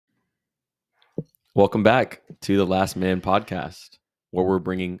Welcome back to the Last Man podcast, where we're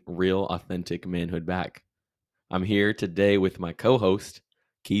bringing real, authentic manhood back. I'm here today with my co-host,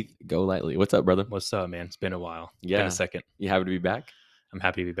 Keith Go Lightly. What's up, brother? What's up, man? It's been a while. Been Yeah. a second. You happy to be back? I'm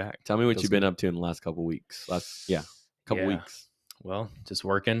happy to be back. Tell me what Feels you've been good. up to in the last couple weeks. Couple Yeah. weeks. Well, just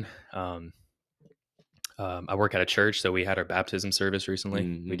working. I work at a church, so we had our baptism service recently.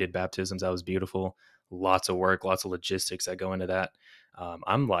 Mhm. We did baptisms. That was beautiful. Lots of work, lots of logistics that go into that.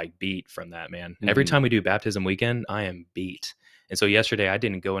 I'm like beat from that, man. Every Mhm. time we do baptism weekend, I am beat. And so yesterday I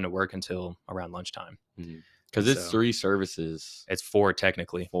didn't go into work until around lunchtime. Because And it's so 3 services. it's 4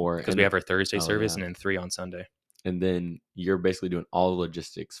 technically, because we have our Thursday service and then 3 on Sunday. And then you're basically doing all the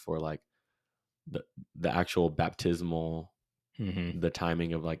logistics for like the actual baptismal, the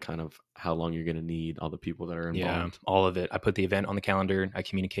timing of like kind of how long you're going to need, all the people that are involved. Yeah, all of it. I put the event on the calendar. I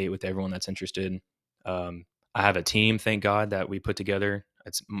communicate with everyone that's interested. I have a team, thank God, that we put together.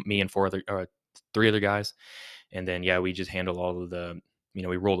 It's me and 3 other guys. And then, yeah, we just handle all of the,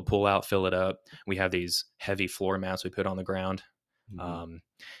 we roll the pool out, fill it up. We have these heavy floor mats we put on the ground.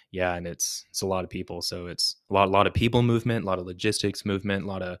 Yeah, and it's a lot of people. So it's a lot of people movement, a lot of logistics movement, a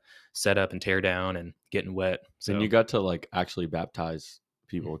lot of setup and tear down and getting wet. So And you got to like actually baptize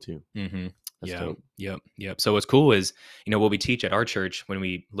people too. Mm-hmm. That's Yeah. dope. Yep. So what's cool is, what we teach at our church when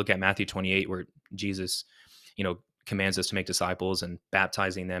we look at Matthew 28, where Jesus, commands us to make disciples and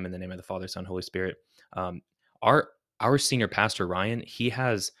baptizing them in the name of the Father, Son, Holy Spirit. Um, our senior pastor Ryan, he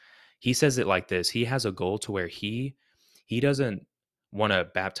says it like this. He has a goal to where he doesn't want to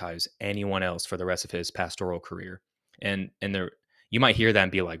baptize anyone else for the rest of his pastoral career. And there, you might hear that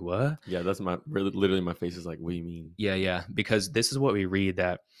and be like, what? Yeah, that's literally my face is like, what do you mean? Yeah. Because this is what we read,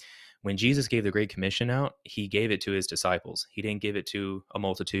 that when Jesus gave the Great Commission out, he gave it to his disciples. He didn't give it to a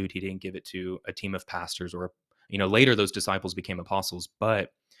multitude. He didn't give it to a team of pastors or, later those disciples became apostles.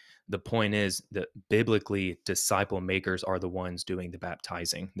 But the point is that biblically, disciple makers are the ones doing the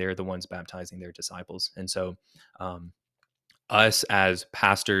baptizing. They're the ones baptizing their disciples. And so us as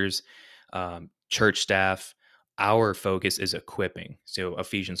pastors, church staff, our focus is equipping. So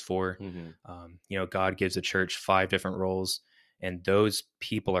Ephesians 4, God gives the church 5 different roles, and those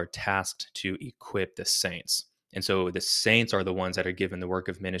people are tasked to equip the saints. And so the saints are the ones that are given the work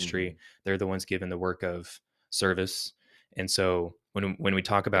of ministry. They're the ones given the work of service. And so when we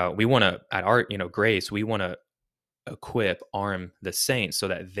talk about, we want to, at our, grace, we want to arm the saints so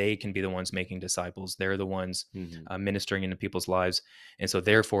that they can be the ones making disciples. They're the ones ministering into people's lives. And so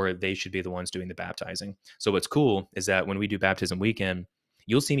therefore they should be the ones doing the baptizing. So what's cool is that when we do baptism weekend,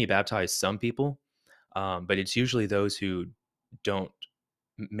 you'll see me baptize some people, but it's usually those who don't,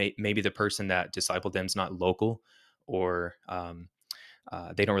 maybe the person that discipled them is not local, or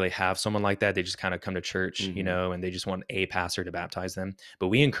they don't really have someone like that. They just kind of come to church, and they just want a pastor to baptize them. But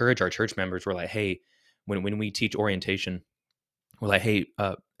we encourage our church members. We're like, hey, when we teach orientation, we're like, hey,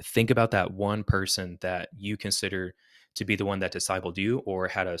 think about that one person that you consider to be the one that discipled you or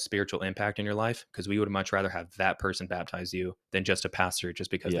had a spiritual impact in your life, because we would much rather have that person baptize you than just a pastor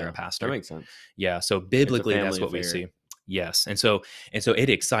just because they're a pastor. That makes sense. Yeah. So biblically, that's what we see. Yes. And so it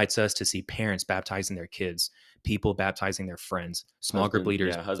excites us to see parents baptizing their kids, people baptizing their friends, small group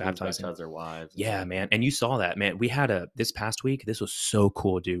leaders baptizing their wives. Yeah, man. And you saw that, man. We had this past week, this was so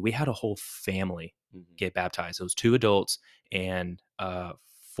cool, dude. We had a whole family get baptized. It was 2 adults and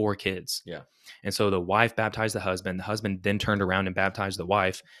 4 kids. Yeah. And so the wife baptized the husband then turned around and baptized the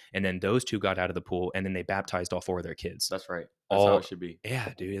wife. And then those 2 got out of the pool, and then they baptized all 4 of their kids. That's right. That's how it should be.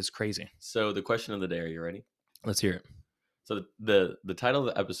 Yeah, dude, it's crazy. So the question of the day, are you ready? Let's hear it. So the title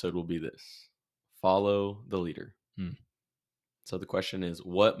of the episode will be this: Follow the Leader. So the question is,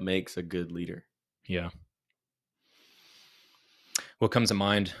 what makes a good leader? Yeah. What comes to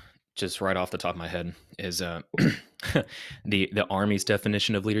mind just right off the top of my head is the Army's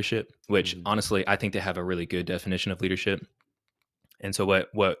definition of leadership, which honestly, I think they have a really good definition of leadership. And so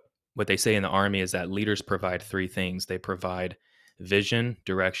what they say in the Army is that leaders provide 3 things. They provide vision,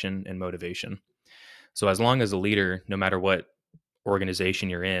 direction, and motivation. So as long as a leader, no matter what organization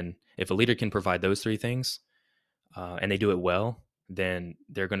you're in, if a leader can provide those 3 things and they do it well, then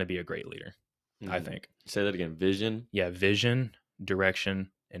they're going to be a great leader, I think. Say that again. Vision. Yeah. Vision, direction,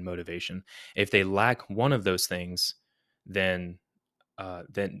 and motivation. If they lack one of those things, then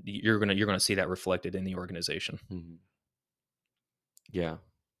you're gonna see that reflected in the organization. Yeah.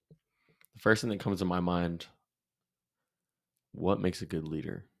 The first thing that comes to my mind: what makes a good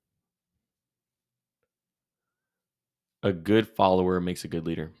leader? A good follower makes a good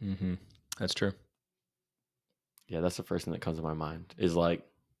leader. That's true. Yeah, that's the first thing that comes to my mind. Is like,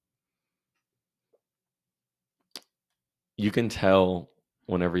 you can tell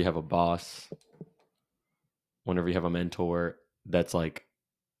whenever you have a boss whenever you have a mentor that's like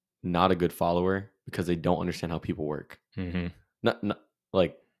not a good follower because they don't understand how people work. Mm-hmm. Not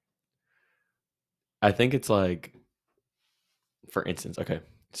like, I think it's like, for instance, okay,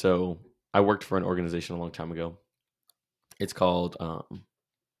 so I worked for an organization a long time ago. It's called,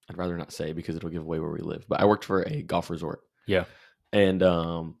 I'd rather not say because it'll give away where we live, but I worked for a golf resort. Yeah. And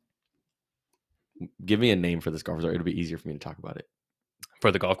give me a name for this golf resort. It'll be easier for me to talk about it.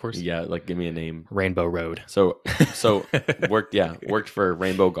 For the golf course? Yeah, like give me a name. Rainbow Road. So worked for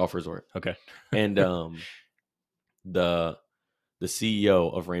Rainbow Golf Resort. Okay. And the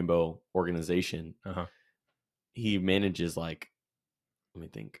CEO of Rainbow organization, he manages like, let me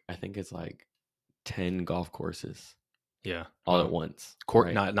think. I think it's like 10 golf courses. Yeah. All at once.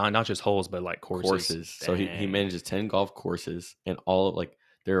 Right? Not just holes, but like courses. So he manages 10 golf courses, and all of like,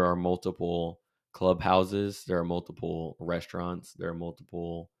 there are multiple clubhouses, there are multiple restaurants, there are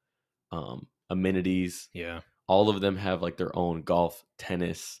multiple amenities. Yeah. All of them have like their own golf,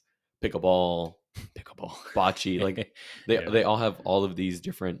 tennis, pickleball, bocce. Like they all have all of these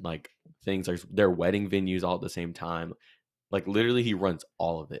different like things. Like their wedding venues all at the same time. Like literally, he runs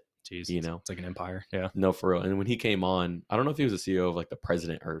all of it. Jeez, you know, it's like an empire. Yeah. No, for real. And when he came on, I don't know if he was the CEO of like the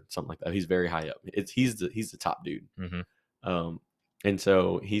president or something like that. He's very high up. He's the top dude. Mm-hmm. And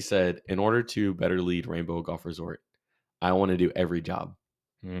so he said, in order to better lead Rainbow Golf Resort, I want to do every job.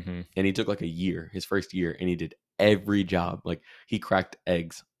 Mm-hmm. And he took like a year, his first year, and he did every job. Like he cracked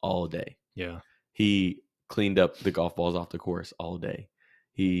eggs all day. Yeah. He cleaned up the golf balls off the course all day.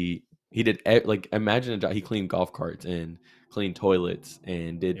 He did like, imagine a job. He cleaned golf carts and cleaned toilets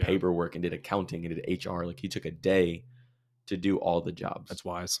and did paperwork and did accounting and did HR. Like he took a day to do all the jobs. That's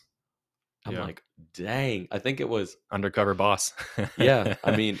wise. I'm like, dang. I think it was undercover boss. Yeah.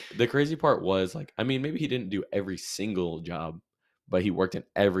 I mean, the crazy part was like, I mean, maybe he didn't do every single job, but he worked in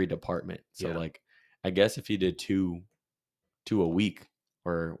every department. So like, I guess if he did two a week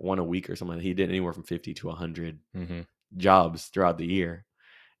or one a week or something, he did anywhere from 50 to 100 jobs throughout the year.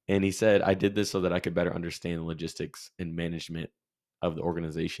 And he said, I did this so that I could better understand the logistics and management of the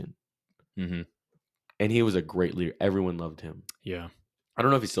organization. And he was a great leader. Everyone loved him. Yeah. I don't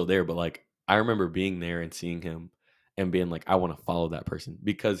know if he's still there, but like, I remember being there and seeing him and being like, I want to follow that person,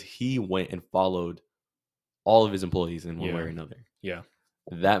 because he went and followed all of his employees in one way or another. Yeah.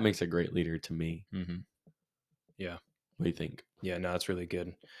 That makes a great leader to me. Yeah. What do you think? Yeah, no, that's really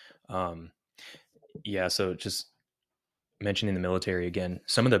good. Yeah. So just mentioning the military again,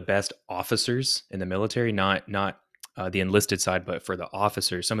 some of the best officers in the military, not the enlisted side, but for the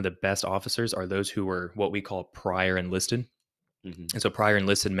officers, some of the best officers are those who were what we call prior enlisted. And so prior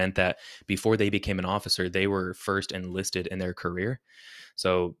enlisted meant that before they became an officer, they were first enlisted in their career.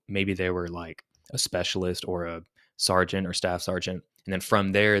 So maybe they were like a specialist or a sergeant or staff sergeant. And then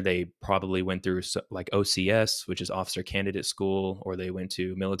from there, they probably went through like OCS, which is Officer Candidate School, or they went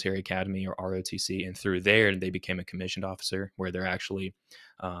to Military Academy or ROTC. And through there, they became a commissioned officer, where they're actually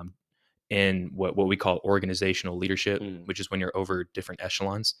in what we call organizational leadership, which is when you're over different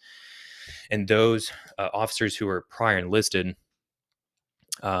echelons. And those officers who are prior enlisted,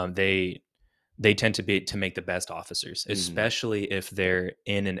 they tend to make the best officers, especially if they're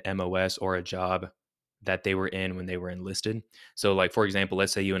in an MOS or a job that they were in when they were enlisted. So like, for example,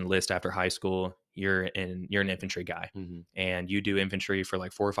 let's say you enlist after high school, you're an infantry guy and you do infantry for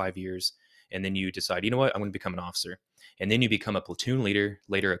like 4 or 5 years. And then you decide, you know what, I'm going to become an officer. And then you become a platoon leader,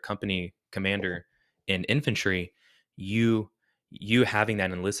 later a company commander in infantry. You having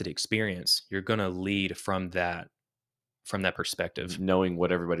that enlisted experience, you're going to lead from that perspective, knowing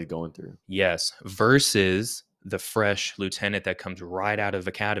what everybody's going through. Yes. Versus the fresh lieutenant that comes right out of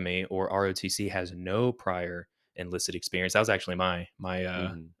academy or ROTC, has no prior enlisted experience. That was actually my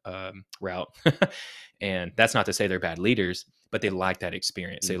route. And that's not to say they're bad leaders, but they lack that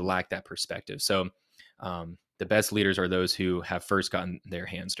experience. They lack that perspective. So the best leaders are those who have first gotten their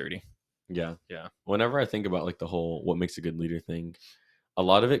hands dirty. Yeah. Whenever I think about like the whole what makes a good leader thing, a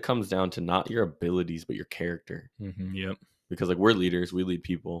lot of it comes down to not your abilities, but your character. Yep. Because like, we're leaders, we lead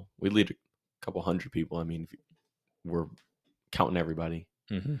people, we lead a couple hundred people. I mean, we're counting everybody.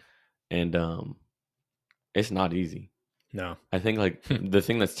 And it's not easy. No. I think like the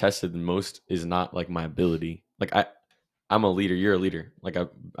thing that's tested the most is not like my ability. Like I'm a leader, you're a leader. Like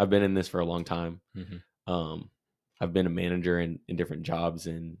I've been in this for a long time. I've been a manager in different jobs,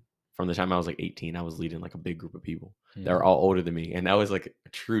 and from the time I was like 18, I was leading like a big group of people that were all older than me. And that was like a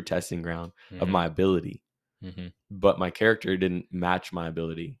true testing ground of my ability. But my character didn't match my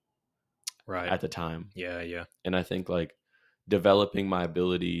ability at the time. Yeah. And I think like developing my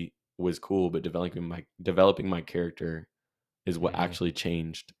ability was cool, but developing my character is what actually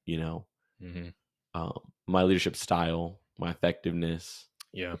changed, you know? my leadership style, my effectiveness.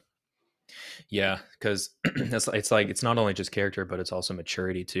 Yeah. Yeah, because it's like it's not only just character, but it's also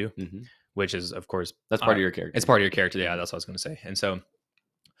maturity too, Hmm. which is of course That's part of your it's character. part of your character. Yeah, Mhm. that's what I was going to say. And so,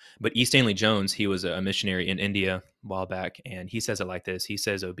 but E. Stanley Jones, he was a missionary in India a while back, and he says it like this. He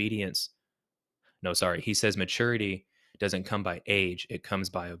says obedience. No, sorry. He says maturity doesn't come by age; it comes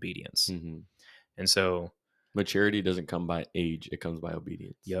by obedience. Mhm. And so, Maturity doesn't come by age; it comes by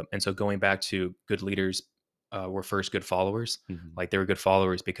obedience. yep. And so, going back to good leaders, were first good followers. Hmm. Like they were good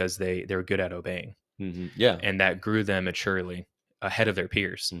followers because they were good at obeying. Hmm. Yeah. And that grew them maturely ahead of their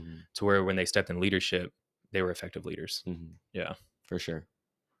peers Hmm. to where when they stepped in leadership, they were effective leaders. Hmm. Yeah. For sure.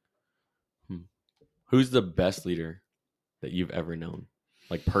 Hmm. Who's the best leader that you've ever known?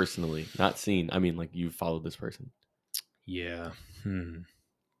 Like personally, not seen. I mean, like you've followed this person. Yeah.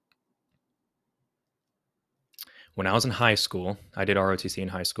 When I was in high school, I did ROTC in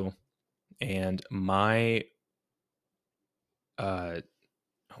high school, and my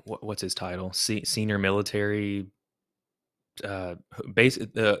what's his title? Senior military uh base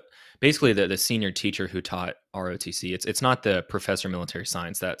the basically the senior teacher who taught ROTC. It's not the professor of military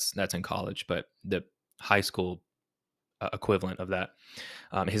science, that's in college, but the high school equivalent of that.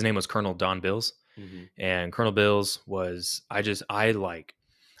 His name was Colonel Don Bills, Hmm. and Colonel Bills was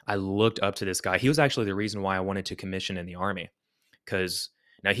I looked up to this guy. He was actually the reason why I wanted to commission in the army, because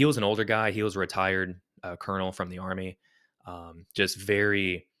now he was an older guy. He was a retired colonel from the army, just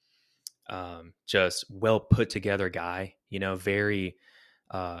very just well put together guy. Very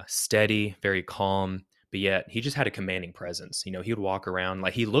steady, very calm. But yet he just had a commanding presence. He would walk around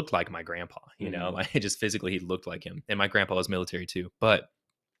like he looked like my grandpa. Hmm. Like just physically he looked like him. And my grandpa was military too. But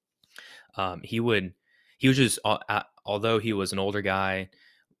he was just although he was an older guy,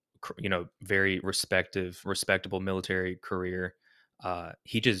 very respectable military career.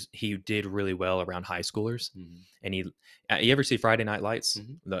 He did really well around high schoolers. Hmm. And you ever see Friday Night Lights,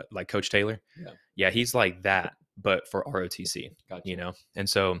 Hmm. like Coach Taylor? Yeah. Yeah, he's like that, but for ROTC. Gotcha. And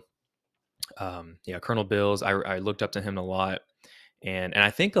so yeah, Colonel Bills, I looked up to him a lot. And I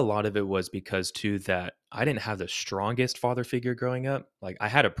think a lot of it was because too that I didn't have the strongest father figure growing up. Like I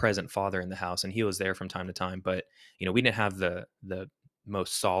had a present father in the house and he was there from time to time, but we didn't have the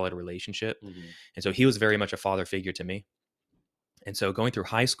most solid relationship. Hmm. And so he was very much a father figure to me. And so going through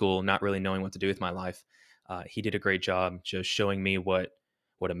high school, not really knowing what to do with my life, he did a great job just showing me what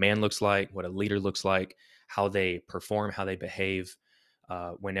a man looks like, what a leader looks like, how they perform, how they behave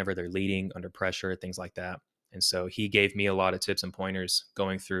whenever they're leading under pressure, things like that. And so he gave me a lot of tips and pointers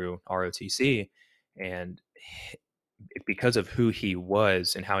going through ROTC. And because of who he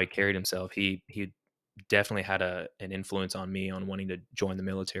was and how he carried himself, he definitely had an influence on me on wanting to join the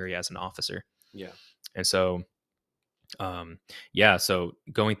military as an officer. Yeah. And so yeah, so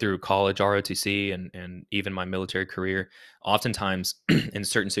going through college ROTC and even my military career, oftentimes in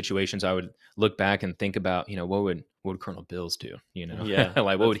certain situations I would look back and think about, what would Colonel Bills do, Yeah. like That's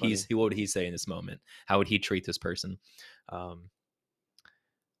funny. what would he say in this moment, how would he treat this person. um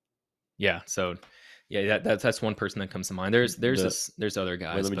yeah, so yeah, that's one person that comes to mind. The There's other Wait,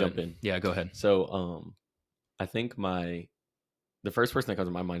 guys, let me but jump in. yeah, go ahead. So, I think the first person that comes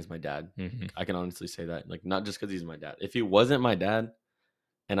to my mind is my dad. Hmm. I can honestly say that, like, not just because he's my dad. If he wasn't my dad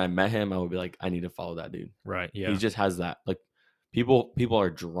and I met him, I would be like, I need to follow that dude. Right, He yeah. just has that, like, people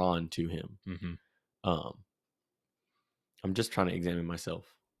are drawn to him. Hmm. Um, I'm just trying to examine myself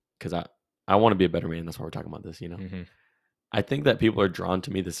because I want to be a better man. That's why we're talking about this. Hmm. I think that people are drawn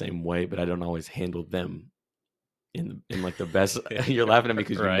to me the same way, but I don't always handle them in like the best. You're laughing at me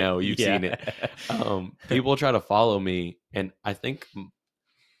because Right, you've yeah. seen it. People try to follow me, and I think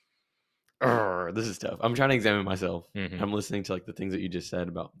this is tough. I'm trying to examine myself. Hmm. I'm listening to like the things that you just said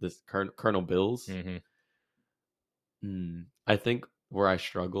about this Colonel Bills. Hmm. I think where I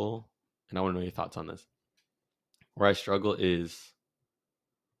struggle, and I want to know your thoughts on this. Where I struggle is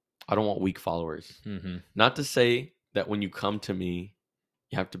I don't want weak followers. Hmm. Not to say that when you come to me,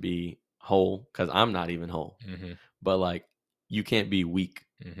 you have to be whole, because I'm not even whole. Hmm. But like, you can't be weak.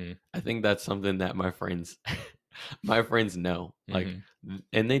 Hmm. I think that's something that my friends my friends know. Like, Hmm.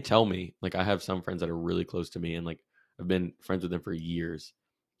 and they tell me, like, I have some friends that are really close to me and like I've been friends with them for years.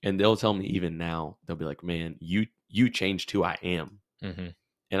 And they'll tell me even now, they'll be like, "Man, you changed who I am." Hmm.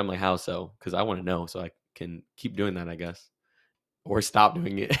 And I'm like, "How so?" Because I want to know so I can keep doing that, I guess. Or stop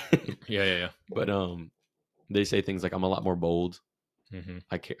doing it. Yeah, yeah, yeah. But they say things like I'm a lot more bold. Hmm.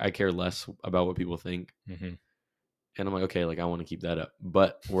 I care less about what people think. Hmm. And I'm like, okay, like I want to keep that up.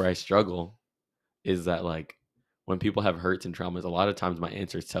 But where I struggle is that like when people have hurts and traumas, a lot of times my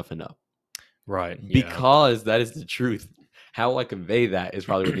answer is toughen up. Right. Yeah. Because that is the truth. How I convey that is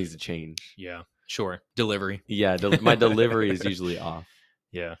probably what needs to change. Yeah. Sure. Delivery. Yeah, my delivery is usually off.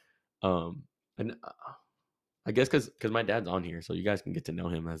 Yeah. Um, and I guess because my dad's on here, so you guys can get to know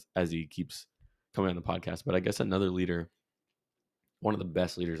him as he keeps coming on the podcast. But I guess another leader, one of the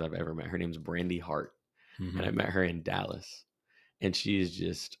best leaders I've ever met, her name's Brandy Hart, and I met her in Dallas, and she is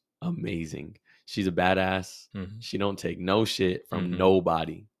just amazing. She's a badass. She don't take no shit from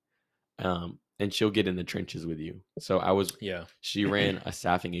nobody. And she'll get in the trenches with you. So she ran a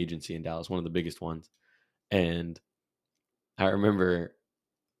staffing agency in Dallas, one of the biggest ones. And I remember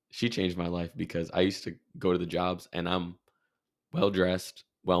she changed my life because I used to go to the jobs and I'm well dressed,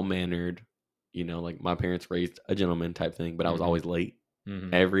 well mannered, like my parents raised a gentleman type thing, but I was always late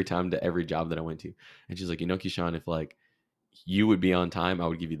every time to every job that I went to. And she's like, Keyshawn, if like you would be on time, I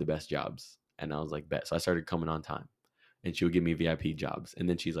would give you the best jobs. And I was like, bet. So I started coming on time and she would give me VIP jobs. And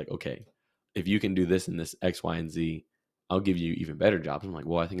then she's like, okay, if you can do this and this X, Y, and Z, I'll give you even better jobs. I'm like,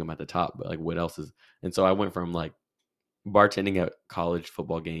 well, I think I'm at the top, but like what else is? And so I went from like bartending at college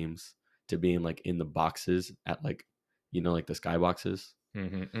football games to being like in the boxes at like, like the sky boxes.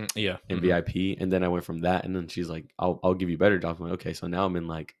 Yeah. And VIP. And then I went from that. And then she's like, I'll give you better jobs. I'm like, okay. So now I'm in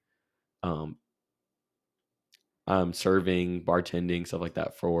like, I'm serving, bartending, stuff like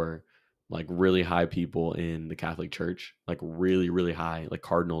that for like really high people in the Catholic Church, like really, really high, like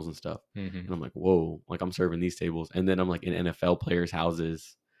cardinals and stuff. And I'm like, whoa, like I'm serving these tables. And then I'm like in NFL players'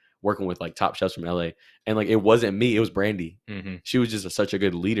 houses, working with like top chefs from LA. And like, it wasn't me, it was Brandy. She was just such a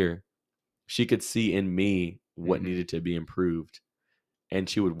good leader. She could see in me what needed to be improved. And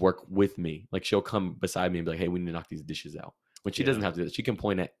she would work with me. Like she'll come beside me and be like, hey, we need to knock these dishes out. When she doesn't have to do that, she can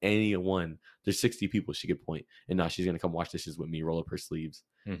point at anyone. There's 60 people she could point. And now she's going to come wash dishes with me, roll up her sleeves,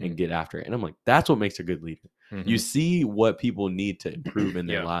 and get after it. And I'm like, that's what makes a good leader. You see what people need to improve in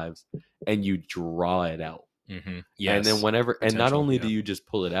their lives, and you draw it out. Yes. And then whenever, and not only do you just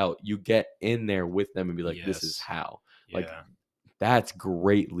pull it out, you get in there with them and be like, this is how. Like, that's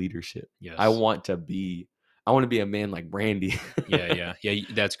great leadership. Yes. I want to be a man like Brandy. Yeah.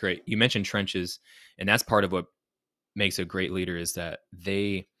 That's great. You mentioned trenches, and that's part of what makes a great leader is that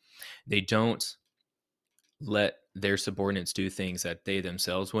they don't let their subordinates do things that they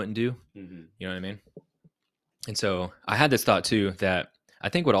themselves wouldn't do. You know what I mean? And so I had this thought too, that I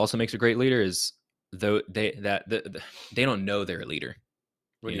think what also makes a great leader is though they don't know they're a leader.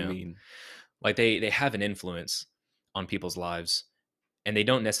 What do you mean? Like they have an influence on people's lives, and they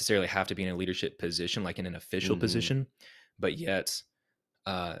don't necessarily have to be in a leadership position, like in an official position, but yet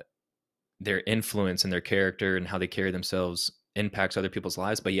their influence and their character and how they carry themselves impacts other people's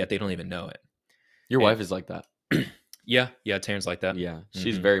lives, but yet they don't even know it. Your wife is like that. Yeah, Taryn's like that. Yeah,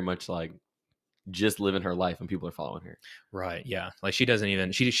 she's very much like just living her life and people are following her. Right, yeah. Like she doesn't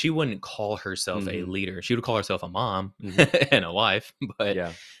even, she wouldn't call herself a leader. She would call herself a mom and a wife,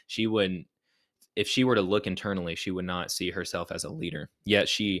 but she wouldn't, if she were to look internally, she would not see herself as a leader. Yet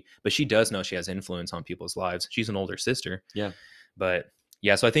but she does know she has influence on people's lives. She's an older sister. Yeah. But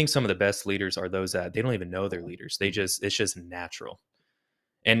yeah, so I think some of the best leaders are those that they don't even know they're leaders. It's just natural.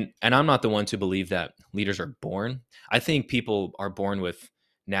 And I'm not the one to believe that leaders are born. I think people are born with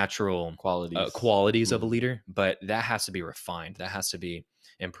natural qualities of a leader, but that has to be refined. That has to be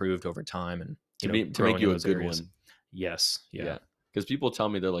improved over time and to make you a good one. Yes. Yeah. Because people tell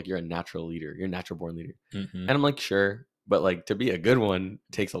me they're like, you're a natural leader. You're a natural born leader. And I'm like, sure. But like to be a good one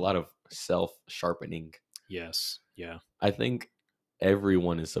takes a lot of self sharpening. Yes. Yeah. I think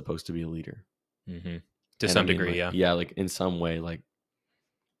everyone is supposed to be a leader. To some degree. Like, yeah. Like in some way, like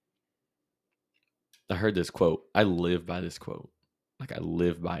I heard this quote. I live by this quote. Like I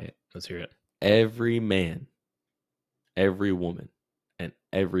live by it. Let's hear it. Every man, every woman, and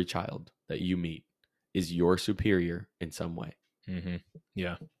every child that you meet is your superior in some way.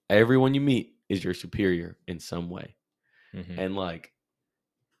 Yeah. Everyone you meet is your superior in some way. And like,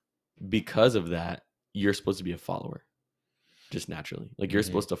 because of that, you're supposed to be a follower just naturally. Like you're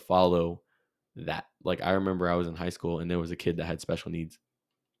supposed to follow that. Like I remember I was in high school and there was a kid that had special needs.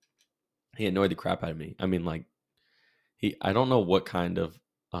 He annoyed the crap out of me. I mean, like I don't know what kind of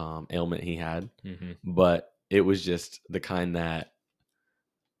ailment he had, but it was just the kind that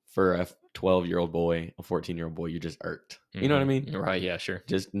for a 12-year-old boy, a 14-year-old boy, you're just irked. You know what I mean? Right. Yeah, sure.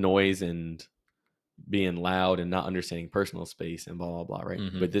 Just noise and being loud and not understanding personal space and blah, blah, blah. Right.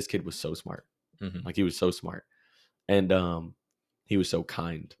 But this kid was so smart. Like he was so smart. And he was so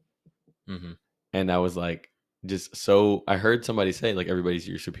kind. And I was like, I heard somebody say like, everybody's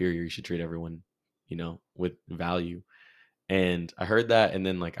your superior. You should treat everyone, with value. And I heard that. And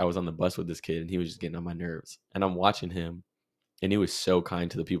then like, I was on the bus with this kid and he was just getting on my nerves and I'm watching him and he was so kind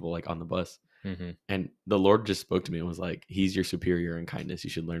to the people like on the bus. Mm-hmm. And the Lord just spoke to me and was like, he's your superior in kindness. You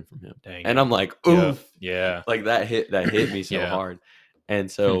should learn from him. Dang And it. I'm like, Yep. oof. Yeah. Like that hit me so Yeah. hard. And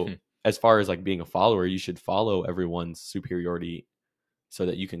so as far as like being a follower, you should follow everyone's superiority so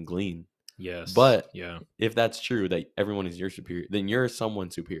that you can glean. Yes. But Yeah. if that's true, that everyone is your superior, then you're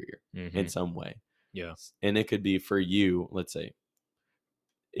someone superior Mm-hmm. in some way. Yeah. And it could be for you, let's say,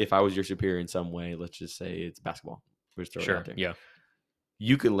 if I was your superior in some way, let's just say it's basketball. We'll just throw it out Sure. there. Yeah.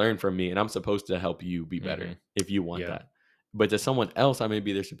 You can learn from me, and I'm supposed to help you be better Mm-hmm. if you want Yeah. that. But to someone else, I may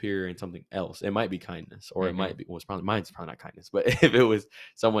be their superior in something else. It might be kindness, or it Mm-hmm. might be, well, it's probably, mine's probably not kindness, but if it was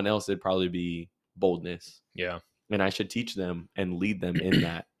someone else, it'd probably be boldness. Yeah. And I should teach them and lead them in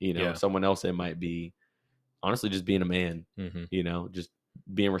that. Yeah. Someone else, it might be honestly just being a man, Mm-hmm. just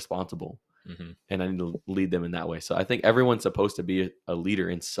being responsible. Mm-hmm. And I need to lead them in that way. So I think everyone's supposed to be a leader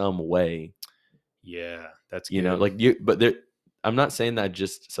in some way. Yeah. That's good. Like I'm not saying that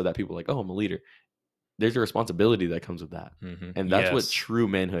just so that people are like, oh, I'm a leader. There's a responsibility that comes with that. Mm-hmm. And that's what Yes. true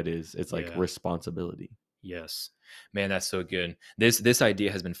manhood is. It's like Yeah. responsibility. Yes. Man, that's so good. This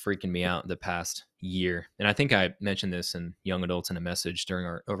idea has been freaking me out the past year. And I think I mentioned this in Young Adults in a message during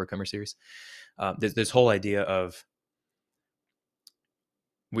our Overcomer series. This whole idea of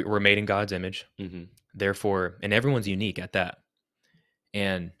we're made in God's image. Mm-hmm. Therefore, and everyone's unique at that.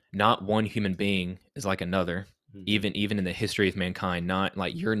 And not one human being is like another. Mm-hmm. Even in the history of mankind, not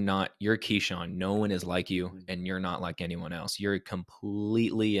like you're Keyshawn. No one is like you, Mm-hmm. and you're not like anyone else. You're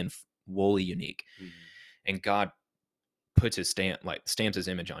completely and wholly unique. Mm-hmm. And God puts his stamps his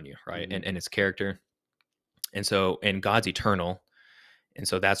image on you, right? Mm-hmm. And his character. And God's eternal. And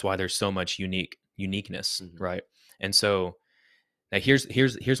so that's why there's so much uniqueness, Mm-hmm. right? And so now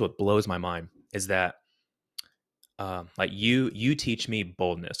here's what blows my mind is that like you teach me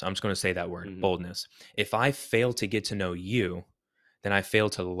boldness. I'm just going to say that word, Mm-hmm. boldness. If I fail to get to know you, then I fail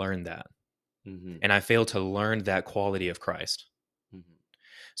to learn that. Mm-hmm. And I fail to learn that quality of Christ. Mm-hmm.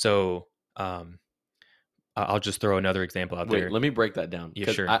 So I'll just throw another example out there. Wait, let me break that down. Yeah,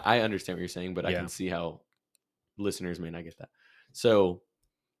 Because sure. I understand what you're saying, but I can see how listeners may not get that. So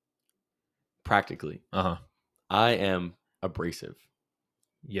practically, I am abrasive.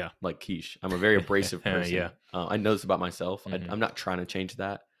 Yeah. Like Keish. I'm a very abrasive person. Yeah. I know this about myself. Mm-hmm. I'm not trying to change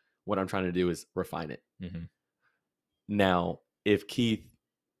that. What I'm trying to do is refine it. Mm-hmm. Now, if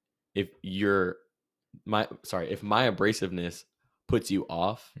my abrasiveness puts you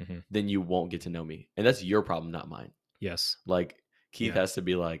off, Mm-hmm. then you won't get to know me. And that's your problem, not mine. Yes. Like Keith has to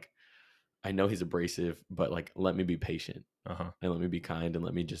be like, I know he's abrasive, but like, let me be patient and let me be kind and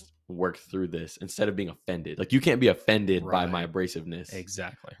let me just work through this instead of being offended. Like you can't be offended by my abrasiveness.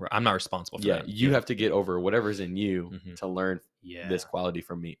 Exactly. Right. I'm not responsible for that. You have to get over whatever's in you Mm-hmm. to learn this quality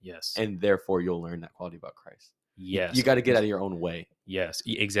from me. Yes. And therefore you'll learn that quality about Christ. Yes. You got to get out of your own way. Yes,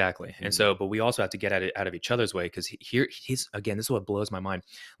 exactly. Mm-hmm. And so, but we also have to get out of each other's way because he's again, this is what blows my mind.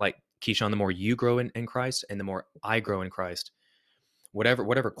 Like Keyshawn, the more you grow in Christ and the more I grow in Christ,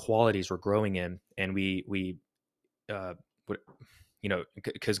 whatever qualities we're growing in, and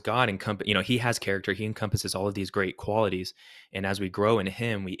because God he has character, he encompasses all of these great qualities. And as we grow in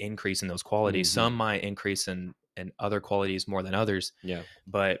him, we increase in those qualities. Mm-hmm. Some might increase in other qualities more than others. Yeah.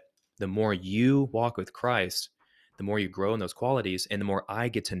 But the more you walk with Christ, the more you grow in those qualities, and the more I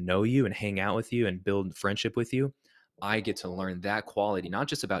get to know you and hang out with you and build friendship with you, I get to learn that quality, not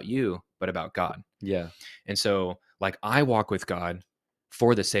just about you, but about God. Yeah. And so like I walk with God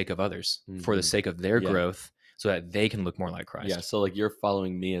for the sake of others, for the sake of their growth, so that they can look more like Christ. Yeah. So like you're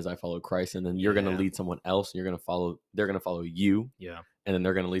following me as I follow Christ, and then you're going to lead someone else, and they're going to follow you. Yeah. And then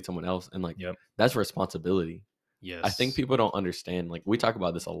they're going to lead someone else. And like, that's responsibility. Yes. I think people don't understand. Like we talk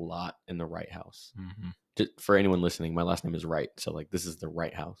about this a lot in the Right House. Mm-hmm. For anyone listening, my last name is Wright. So like this is the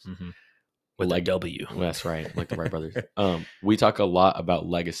Right House. Mm-hmm. With like W. Well, that's right. Like the Wright brothers. We talk a lot about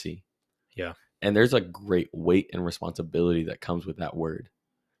legacy. Yeah. And there's a great weight and responsibility that comes with that word,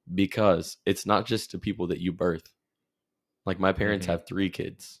 because it's not just to people that you birth. Like my parents have 3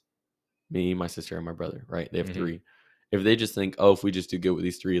 kids, me, my sister, and my brother, right? They have 3. If they just think, oh, if we just do good with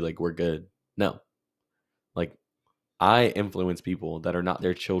these 3, like we're good. No. Like I influence people that are not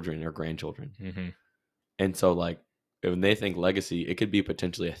their children or grandchildren. Mm-hmm. And so like when they think legacy, it could be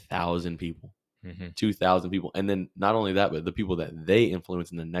potentially 1,000 people, 2,000 people. And then not only that, but the people that they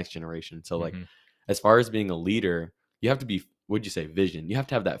influence in the next generation. So like as far as being a leader, you have to be, what'd you say, vision. You have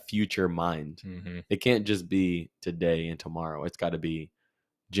to have that future mind. It can't just be today and tomorrow. It's got to be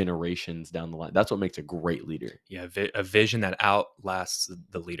generations down the line. That's what makes a great leader. Yeah. A vision that outlasts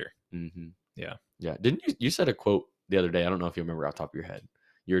the leader. Mm-hmm. Yeah. Yeah. Didn't you said a quote the other day? I don't know if you remember off the top of your head.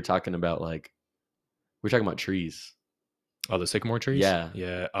 You were talking about like, we're talking about trees. Oh, the sycamore trees? Yeah.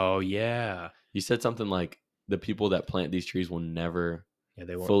 Yeah. Oh, yeah. You said something like the people that plant these trees will never Yeah,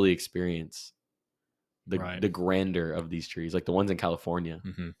 they won't. fully experience Right. the grandeur of these trees, like the ones in California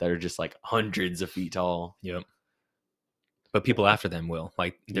Hmm. that are just like hundreds of feet tall. Yep. But people after them will,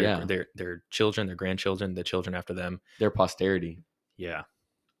 like Yeah, their children, their grandchildren, the children after them. their posterity. Yeah.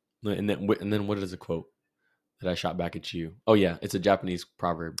 And then what is a quote that I shot back at you? Oh yeah, it's a Japanese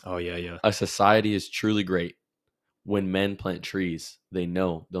proverb. Oh, yeah, yeah. A society is truly great when men plant trees they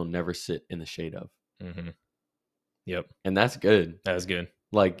know they'll never sit in the shade of. Hmm. Yep. And that's good. That was good.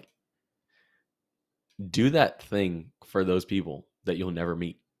 Like, do that thing for those people that you'll never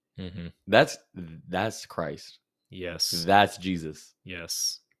meet. Hmm. That's Christ. Yes. That's Jesus.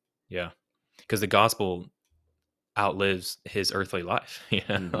 Yes. Yeah. Because the gospel outlives his earthly life.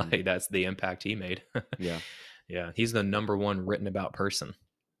 Mhm. Like that's the impact he made. Yeah. Yeah. He's the number one written about person,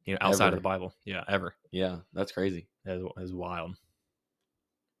 outside of the Ever. Bible. Yeah. Ever. Yeah, that's crazy. That is wild.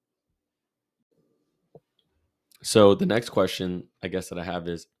 So the next question I guess that I have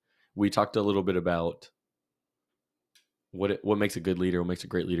is, we talked a little bit about what makes a good leader, what makes a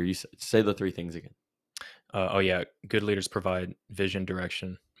great leader. You say the three things again. Oh, yeah. Good leaders provide vision,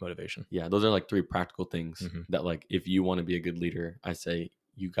 direction, motivation. Yeah, those are like three practical things Hmm. that, like, if you want to be a good leader, I say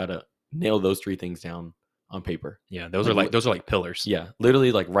you gotta nail those three things down on paper. Yeah. Like, Those are like pillars. yeah,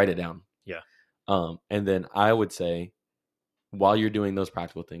 literally, like, write it down. Yeah. And then I would say, while you're doing those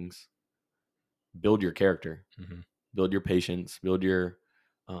practical things, build your character, Hmm. build your patience, build your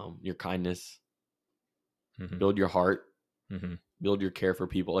kindness, Hmm. build your heart, Hmm. build your care for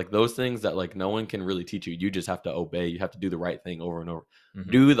people. Like, those things that, like, no one can really teach you. You just have to obey. You have to do the right thing over and over. Hmm.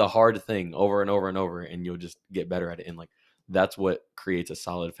 Do the hard thing over and over and over, and you'll just get better at it. And, like, that's what creates a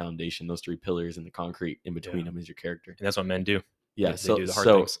solid foundation. Those three pillars and the concrete in between Yeah. them is your character. And that's what men do. Yeah. They So do the hard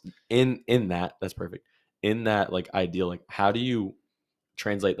things. in that, that's perfect. In that, like, ideal, like, how do you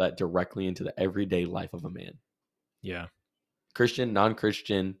translate that directly into the everyday life of a man? Yeah. Christian,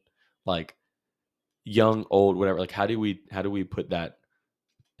 non-Christian, like, young, old, whatever. Like, how do we put that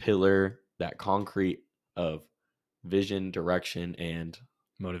pillar, that concrete of vision, direction, and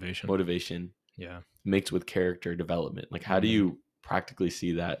Motivation. motivation Yeah. mixed with character development? Like, how do Mhm. you practically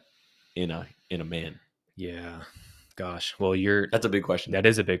see that in a man? Yeah. Gosh. Well, That's a big question. that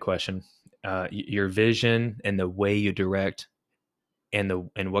is a big question. Your vision and the way you direct and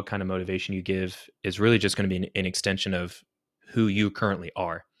what kind of motivation you give is really just going to be an extension of who you currently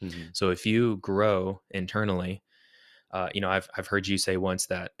are. Mhm. So if you grow internally, I've heard you say once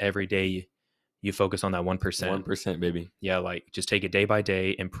that every day you focus on that 1%. 1%, baby. Yeah, like just take it day by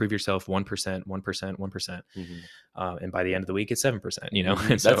day, improve yourself 1%, 1%, 1%, Mhm. and by the end of the week it's 7%. Mhm.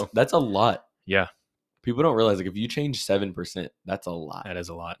 And so That's a lot. yeah, People don't realize, like, if you change 7%, that's a lot. that is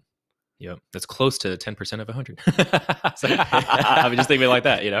a lot. Yep, that's close to 10% of 100. So, I mean, just think of it like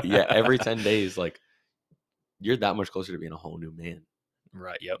that. Yeah, every 10 days, like, you're that much closer to being a whole new man.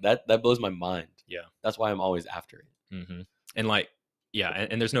 Right. Yep. That blows my mind. Yeah. That's why I'm always after it. Hmm. And like, yeah,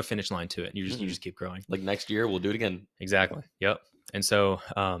 and there's no finish line to it. You Mm-mm. just keep growing. Like, next year we'll do it again. Exactly. Yep. And so,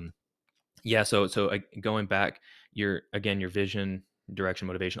 yeah. So going back, your vision, direction,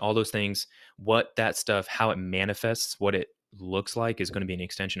 motivation, all those things, what that stuff, how it manifests, what it looks like, is going to be an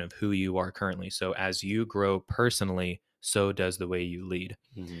extension of who you are currently. So as you grow personally, so does the way you lead,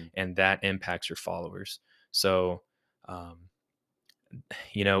 Mhm. and that impacts your followers. So, um,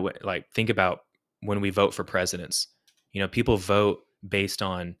 like think about when we vote for presidents. People vote based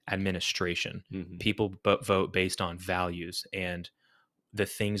on administration. Mhm. People vote based on values and the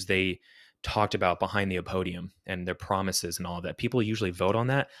things they talked about behind the podium and their promises and all of that. People usually vote on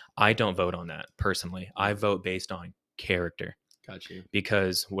that. I don't vote on that personally. I Mhm. vote based on character, Got you.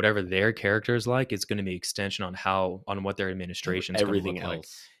 because whatever their character is like, it's going to be extension on what their administration is going to Everything look like.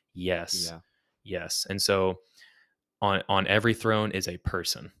 else. Yes. Yeah. Yes. And so on every throne is a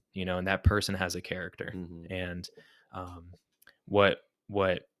person, and that person has a character. Mhm. And what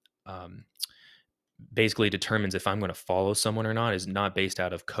um, basically determines if I'm going to follow someone or not is not based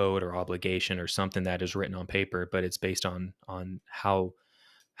out of code or obligation or something that is written on paper, but it's based on how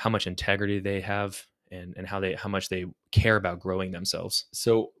much integrity they have, and how much they care about growing themselves.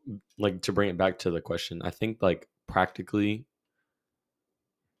 So, like, to bring it back to the question, I think, like, practically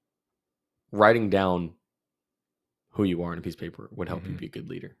writing down who you are on a piece of paper would help you Mhm. be a good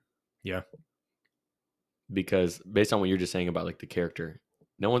leader. Yeah. Because based on what you're just saying about, like, the character,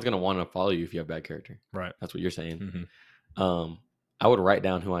 no one's gonna want to follow you if you have bad character. Right. That's what you're saying. Hmm. I would write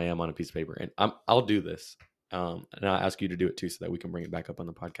down who I am on a piece of paper, and I'll do this. And I'll ask you to do it too, so that we can bring it back up on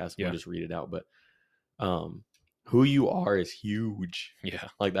the podcast and Yeah. we'll just read it out. But who you are is huge. Yeah.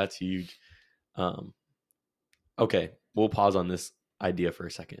 Like, that's huge. Okay, we'll pause on this idea for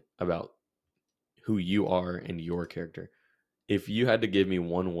a second about who you are and your character. If you had to give me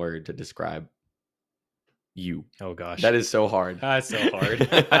one word to describe you, Oh gosh, that is so hard. that's so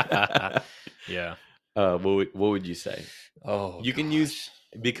hard. Yeah. What would you say? Oh You can use,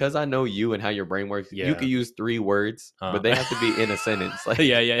 gosh. because I know you and how your brain works. You Yeah. could use 3 words, but they have to be in a sentence. Like,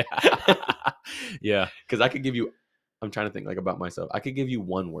 Yeah, yeah, yeah. Yeah. because I could give you. I'm trying to think like about myself. I could give you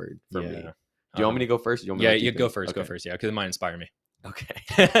one word for me. Yeah. Do you want me to go first? Or do you want me to Yeah, let you you go think? first. Go Okay. first. Yeah, because it might inspire me. Okay.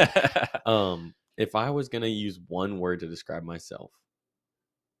 If I was gonna use one word to describe myself,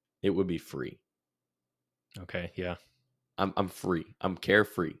 it would be free. Okay. Yeah. I'm free. I'm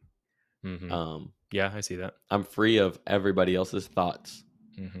carefree. Mm-hmm. Um, Yeah, I see that. I'm free of everybody else's thoughts.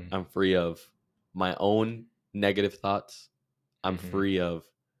 Mm-hmm. I'm free of my own negative thoughts. I'm Mm-hmm. free of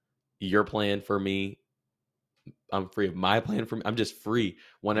your plan for me. I'm free of my plan for me. I'm just free.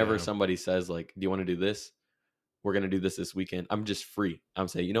 Whenever Yeah. somebody says like, "Do you want to do this? We're gonna do this weekend." I'm just free. I'm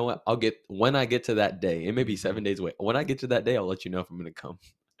saying, you know what? When I get to that day. It may be 7 days away. When I get to that day, I'll let you know if I'm gonna come.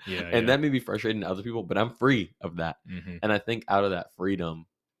 Yeah. And Yeah. that may be frustrating to other people, but I'm free of that. Mm-hmm. And I think out of that freedom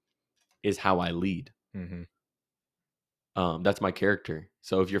is how I lead. Mm-hmm. That's my character.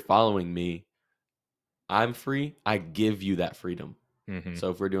 So if you're following me, I'm free. I give you that freedom. Mm-hmm. So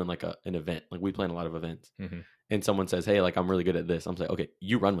if we're doing like an event, like we plan a lot of events, Mm-hmm. and someone says, "Hey, like I'm really good at this," I'm like, "Okay,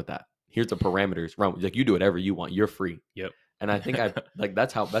 you run with that. Here's the parameters. Run like you do whatever you want. You're free." Yep. And I think I like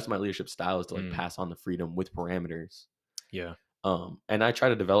that's my leadership style is to like Mm. pass on the freedom with parameters. Yeah. And I try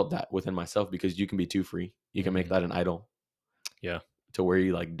to develop that within myself because you can be too free. You can make Mm-hmm. that an idol. Yeah. To where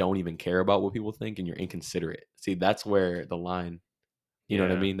you like don't even care about what people think and you're inconsiderate. See, that's where the line, you know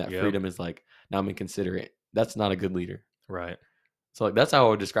what I Yeah. mean? That Yep. freedom is like, now I'm inconsiderate. That's not a good leader. Right. So like that's how I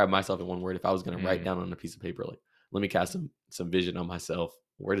would describe myself in one word if I was going to write Mm. down on a piece of paper, like, let me cast some vision on myself.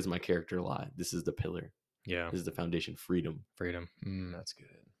 Where does my character lie? This is the pillar. Yeah. This is the foundation. Freedom. Freedom. That's good.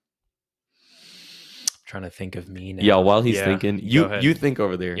 Trying to think of me now. Yeah, while he's Yeah, thinking, go ahead. you think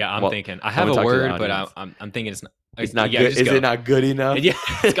over there. Yeah, I'm Well, thinking. I while have we a talk to the word, but audience. I'm thinking it's not. It's not yeah, good. just Is go. it not good enough? Yeah,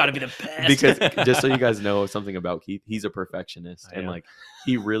 it's got to be the best. Because just so you guys know something about Keith, he's a perfectionist I and am. like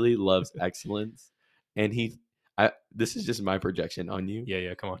he really loves excellence. And this is just my projection on you.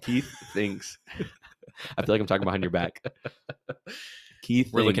 Yeah, come on. Keith thinks, I feel like I'm talking behind your back.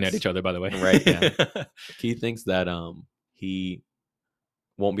 Keith, We're looking at each other, by the way. Right? Yeah. Keith thinks that he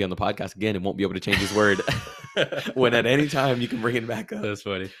won't be on the podcast again and won't be able to change his word. When at any time you can bring it back up. That's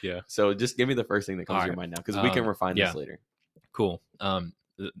funny. Yeah. So just give me the first thing that comes All to your right. mind now, because we can refine yeah. this later. Cool.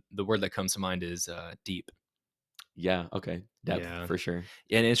 The word that comes to mind is deep. Yeah. Okay. Depth, Yeah. for sure.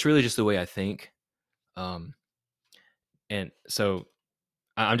 And it's really just the way I think. And so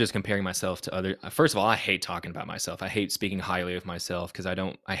I'm just comparing myself to other. First of all, I hate talking about myself. I hate speaking highly of myself because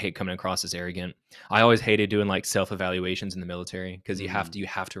I hate coming across as arrogant. I always hated doing like self-evaluations in the military because you have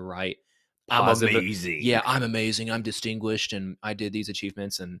to write positive. I'm amazing. Yeah, I'm amazing. I'm distinguished, and I did these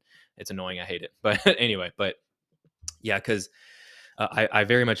achievements, and it's annoying. I hate it. But anyway, yeah, because I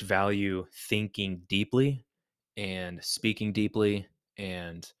very much value thinking deeply and speaking deeply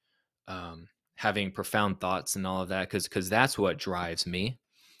and having profound thoughts and all of that because that's what drives me.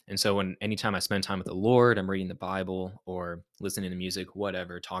 And so anytime I spend time with the Lord, I'm reading the Bible or listening to music,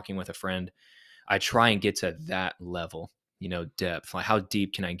 whatever, talking with a friend, I try and get to that level, depth. Like how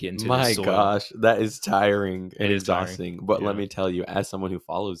deep can I get into My this soil? gosh, that is tiring and It is tiring. exhausting. But let Yeah. me tell you, as someone who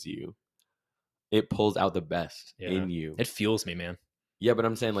follows you, it pulls out the best in you. It fuels me, man. Yeah, but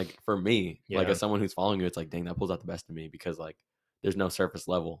I'm saying like for me, like Yeah. as someone who's following you, it's like, dang, that pulls out the best in me because like there's no surface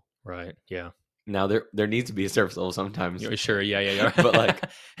level. Right. Yeah. Now there needs to be a surface level sometimes. Sure. Yeah. But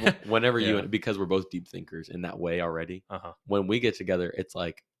like whenever Yeah. because we're both deep thinkers in that way already, when we get together, it's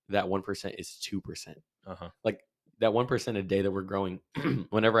like that 1% is 2%. Like that 1% a day that we're growing.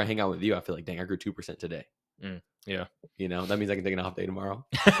 Whenever I hang out with you, I feel like, dang, I grew 2% today. Yeah. That means I can take an off day tomorrow.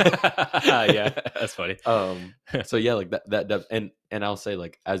 Yeah, that's funny. So yeah, like that depth, and I'll say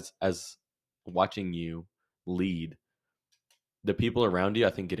like as watching you lead, the people around you, I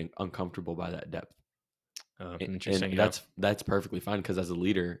think, getting uncomfortable by that depth. Interesting. And that's perfectly fine because as a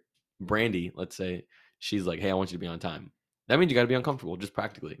leader, Brandy, let's say she's like, hey, I want you to be on time. That means you got to be uncomfortable, just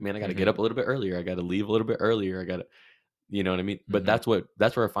practically. Man, I got to get up a little bit earlier. I got to leave a little bit earlier. I got to, you know what I mean? But that's where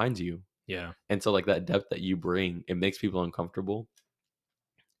it finds you. Yeah. And so like that depth that you bring, it makes people uncomfortable.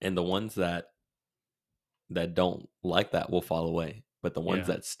 And the ones that don't like that will fall away. But the ones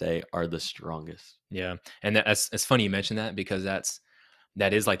that stay are the strongest. Yeah. And it's funny you mentioned that because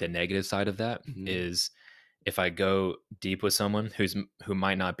that is like the negative side of that is if I go deep with someone who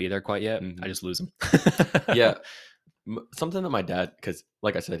might not be there quite yet, I just lose them. Yeah. Something that my dad, because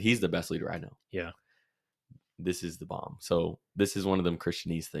like I said, he's the best leader I know. Yeah. this is the bomb. So this is one of them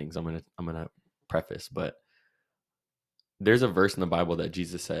Christianese things I'm gonna preface, but there's a verse in the Bible that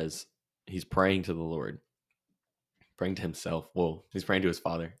Jesus says he's praying to the Lord, praying to himself. Well, he's praying to his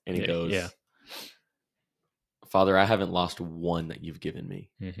Father, and he goes, Father, I haven't lost one that you've given me.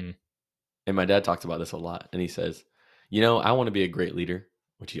 Mm-hmm. And my dad talks about this a lot, and he says, I want to be a great leader,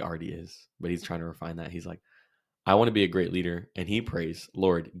 which he already is, but he's trying to refine that. He's like, I want to be a great leader, and he prays,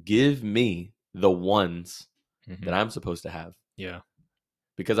 Lord, give me the ones that I'm supposed to have. Yeah.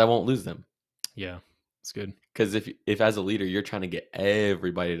 Because I won't lose them. Yeah. It's good. Because if as a leader you're trying to get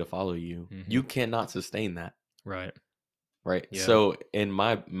everybody to follow you, you cannot sustain that. Right. Yeah. So in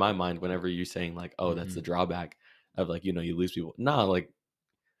my mind, whenever you're saying like, oh, that's the drawback of like, you lose people. Nah, like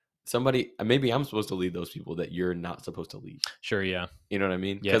somebody, maybe I'm supposed to lead those people that you're not supposed to lead. Sure. Yeah. You know what I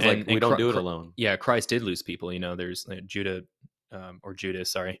mean? Yeah. Because like we don't do it alone. Yeah. Christ did lose people. There's Judah. Or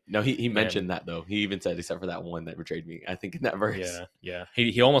Judas, sorry. No, he mentioned that though. He even said, except for that one that betrayed me, I think in that verse. Yeah.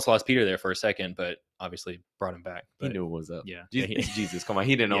 He almost lost Peter there for a second, but obviously brought him back. But he knew what was up. Yeah. Jesus, come on.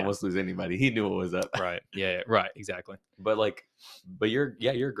 He didn't almost lose anybody. He knew what was up. Right. Yeah. Right. Exactly. But you're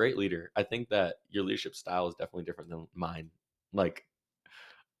a great leader. I think that your leadership style is definitely different than mine. Like,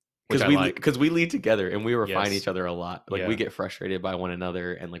 because we lead together and we refine each other a lot. Like we get frustrated by one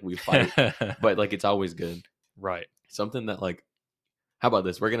another and like we fight, but like it's always good. Right. Something that like, how about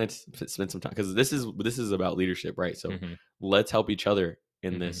this? We're gonna spend some time because this is about leadership, right? So let's help each other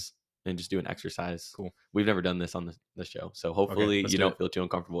in this and just do an exercise. Cool. We've never done this on the show, so hopefully you don't feel too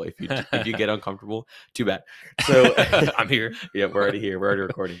uncomfortable. If you get uncomfortable, too bad. So I'm here. Yeah, we're already here. We're already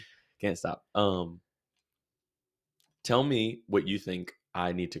recording. Can't stop. Tell me what you think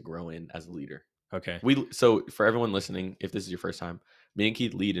I need to grow in as a leader. Okay. So for everyone listening, if this is your first time, me and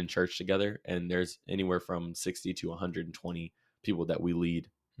Keith lead in church together, and there's anywhere from 60 to 120 people that we lead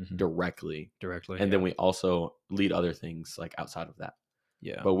directly, and then we also lead other things like outside of that.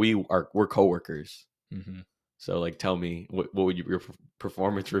 Yeah, but we're coworkers. So like, tell me what would your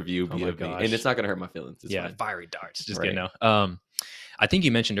performance review be of me? And it's not gonna hurt my feelings. It's fine. Fiery darts. Just kidding. No. I think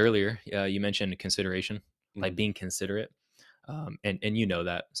you mentioned earlier. You mentioned consideration, like being considerate. And you know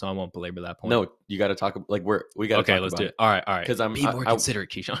that, so I won't belabor that point. No, you got to talk. Like we got to. Okay, let's do it. All right. Because be more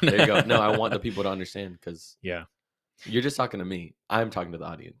considerate, Keyshawn. There you go. No, I want the people to understand because yeah. You're just talking to me. I'm talking to the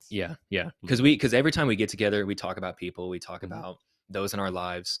audience. Yeah. Because every time we get together, we talk about people. We talk about those in our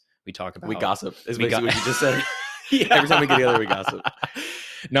lives. We talk about. We gossip. Is basically what you just said. Every time we get together, we gossip.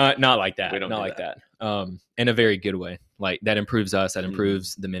 Not like that. We don't not like that. In a very good way. Like that improves us. That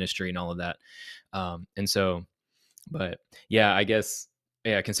improves the ministry and all of that. And so, but yeah, I guess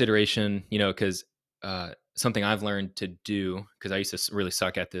consideration. Because something I've learned to do, because I used to really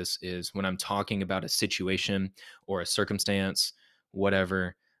suck at this, is when I'm talking about a situation or a circumstance,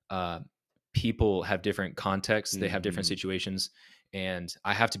 whatever, people have different contexts, they have different situations, and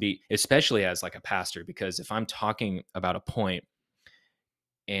I have to be, especially as like a pastor, because if I'm talking about a point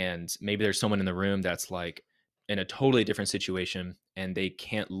and maybe there's someone in the room that's like in a totally different situation and they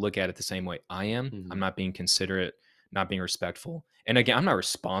can't look at it the same way I am, I'm not being considerate, not being respectful. And again, I'm not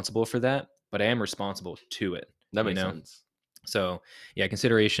responsible for that, but I am responsible to it. That makes sense. So yeah,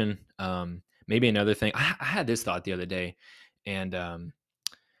 consideration. Maybe another thing. I had this thought the other day, and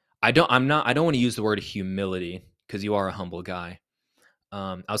I don't want to use the word humility because you are a humble guy.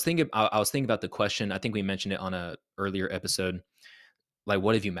 I was thinking about the question. I think we mentioned it on a earlier episode. Like,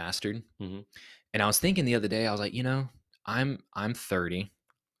 what have you mastered? And I was thinking the other day, I was like, I'm 30,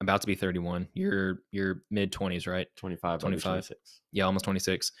 about to be 31. You're mid 20s, right? 25, 26. Yeah, almost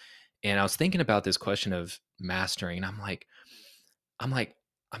 26. And I was thinking about this question of mastering, and I'm like,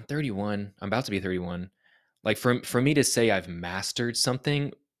 I'm 31. I'm about to be 31. Like for me to say I've mastered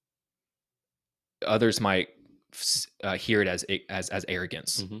something, others might hear it as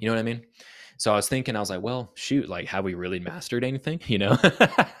arrogance. You know what I mean? So I was thinking, I was like, well, shoot, like, have we really mastered anything?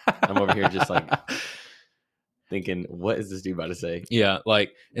 I'm over here just like thinking, what is this dude about to say? Yeah,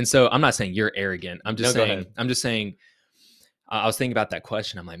 like, and so I'm not saying you're arrogant. I'm just saying. I was thinking about that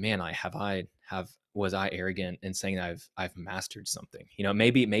question. I'm like, man, was I arrogant in saying that I've mastered something?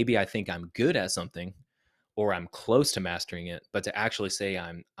 Maybe I think I'm good at something, or I'm close to mastering it, but to actually say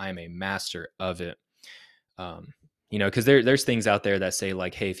I'm a master of it, because there's things out there that say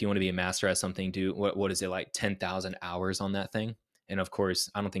like, hey, if you want to be a master at something, do what is it, like 10,000 hours on that thing? And of course,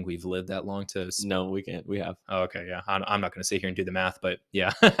 I don't think we've lived that long to. No, we can't. We have. Oh, okay, yeah. I'm not going to sit here and do the math, but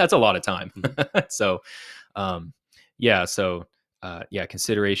yeah, that's a lot of time. So,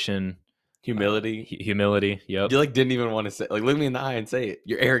 consideration, humility. Yep. You like didn't even want to say, like, look me in the eye and say it.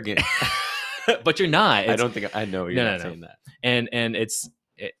 You're arrogant, but you're not. I don't think I know you're not saying that. And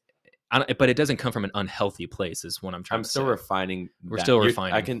but it doesn't come from an unhealthy place is what I'm trying I'm to still say. refining We're that. still I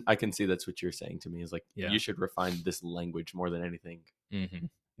refining. can see that's what you're saying to me is like Yeah. you should refine this language more than anything. Mm-hmm.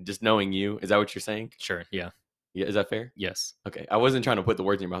 Just knowing you, is that what you're saying? Sure. Yeah. Yeah, is that fair? Yes. Okay, I wasn't trying to put the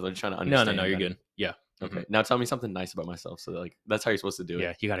words in your mouth. I'm just trying to No, understand. you're better. good. Yeah. Okay, Mm-hmm. now tell me something nice about myself. So like that's how you're supposed to do it.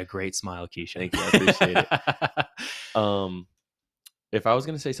 Yeah. You got a great smile, Keisha. Thank you, I appreciate it. If I was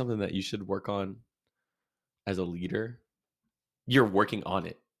gonna say something that you should work on as a leader, you're working on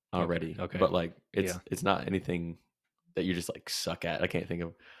it already. Okay. But like it's not anything that you just like suck at. I can't think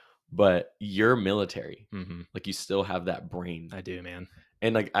of. But you're military. Mm-hmm. Like you still have that brain. I do, man.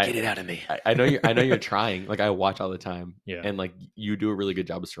 And like Get it out of me. I know you're trying. Like I watch all the time. Yeah. And like you do a really good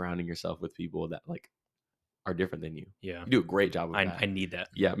job of surrounding yourself with people that like are different than you. Yeah. You do a great job of that. I need that.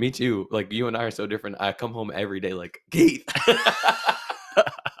 Yeah, me too. Like you and I are so different. I come home every day like, Keith.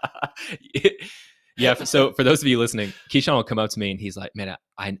 Yeah. So for those of you listening, Keyshawn will come up to me and he's like, man,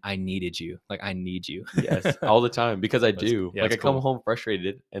 I needed you. Like, I need you. Yes, all the time because I do. Yeah, like I come cool. home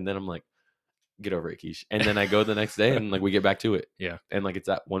frustrated and then I'm like, get over it, Keish. And then I go the next day and like we get back to it. Yeah. And like it's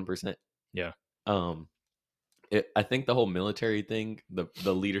at 1%. Yeah. I think the whole military thing,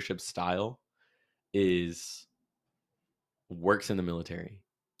 the leadership style works in the military.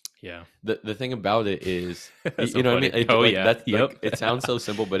 Yeah. The thing about it is, That's you know funny. what I mean? Oh, like, yeah. That's, Yep. like, it sounds so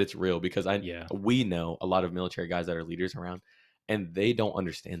simple, but it's real because we know a lot of military guys that are leaders around and they don't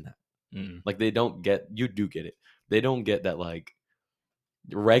understand that. Mm-mm. Like they don't get, you do get it. They don't get that like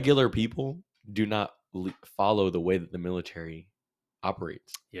regular people do not follow the way that the military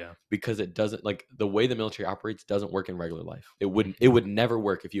operates. Yeah. Because it doesn't, like the way the military operates doesn't work in regular life. It would never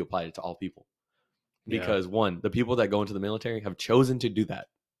work if you applied it to all people. Because one, the people that go into the military have chosen to do that.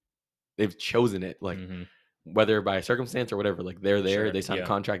 They've chosen it, like whether by circumstance or whatever, like they're there, Sure. they sign a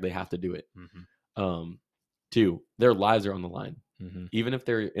contract, they have to do it. Mm-hmm. Two, their lives are on the line. Mm-hmm. Even if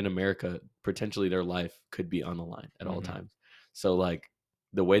they're in America, potentially their life could be on the line at all times. So like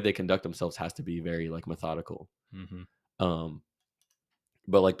the way they conduct themselves has to be very like methodical.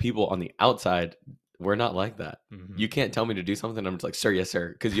 But like people on the outside, we're not like that. You can't tell me to do something. I'm just like, sir, yes,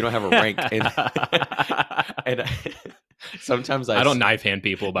 sir, because you don't have a rank. And sometimes I don't knife hand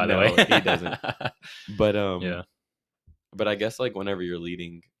people, by the way. He doesn't. But but I guess like whenever you're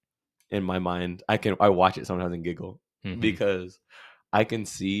leading, in my mind, I watch it sometimes and giggle because I can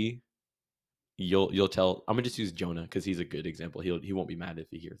see you'll tell. I'm gonna just use Jonah because he's a good example. He won't be mad if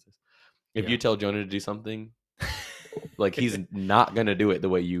he hears this. If you tell Jonah to do something, like he's not gonna do it the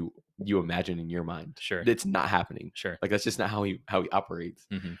way you imagine in your mind. Sure, it's not happening. Sure, like that's just not how he operates.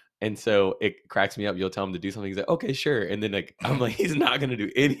 And so it cracks me up. You'll tell him to do something. He's like, okay, sure. And then like I'm like, he's not gonna do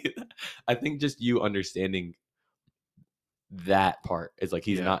any of that. I think just you understanding that part is like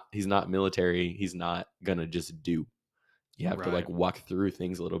he's not military. He's not gonna just do. You have to like walk through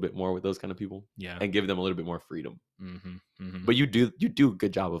things a little bit more with those kind of people. Yeah, and give them a little bit more freedom. But you do a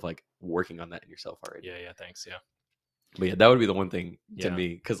good job of like working on that in yourself already. Yeah, thanks. Yeah. But yeah, that would be the one thing to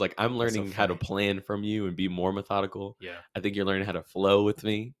me because like I'm learning how to plan from you and be more methodical. Yeah, I think you're learning how to flow with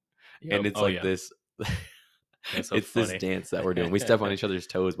me, and it's this. It's this dance that we're doing. We step on each other's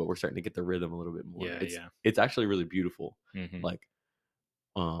toes, but we're starting to get the rhythm a little bit more. It's actually really beautiful. Like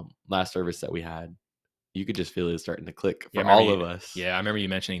last service that we had, you could just feel it starting to click for all of us. Yeah, I remember you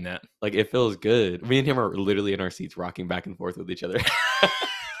mentioning that. Like it feels good. Me and him are literally in our seats rocking back and forth with each other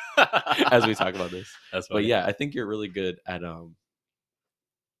as we talk about this. That's funny. But yeah, I think you're really good at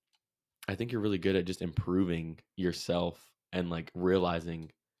just improving yourself and like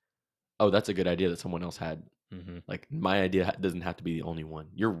realizing, oh, that's a good idea that someone else had. Like my idea doesn't have to be the only one.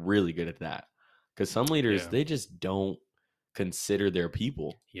 You're really good at that because some leaders they just don't consider their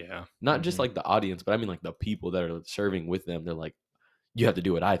people. Not just like the audience, but I mean like the people that are serving with them. They're like, you have to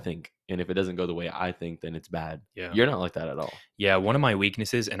do what I think, and if it doesn't go the way I think, then it's bad. You're not like that at all. One of my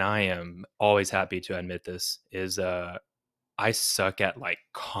weaknesses, and I am always happy to admit this, is I suck at like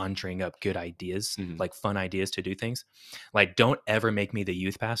conjuring up good ideas, like fun ideas to do things. Like don't ever make me the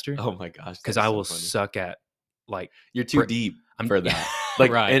youth pastor. Oh my gosh, because I will suck at like you're too deep for that.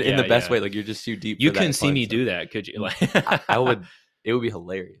 Like in the best way, like you're just too deep. You couldn't see me do that, could you? Like I would. It would be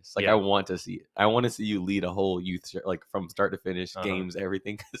hilarious. Like I want to see it. I want to see you lead a whole youth like from start to finish, games,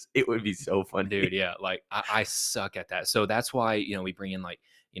 everything, because it would be so fun, dude. Yeah, like I suck at that. So that's why we bring in like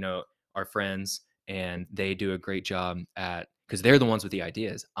our friends, and they do a great job at, because they're the ones with the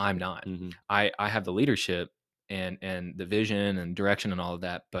ideas. I'm not. I have the leadership and the vision and direction and all of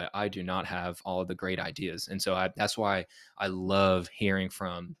that, but I do not have all of the great ideas. And so that's why I love hearing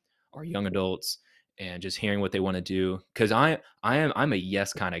from our young adults and just hearing what they want to do. Because I'm a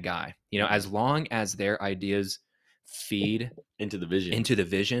yes kind of guy. As long as their ideas feed into the vision. into the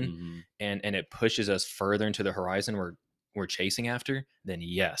vision, Mm-hmm. and it pushes us further into the horizon we're chasing after, then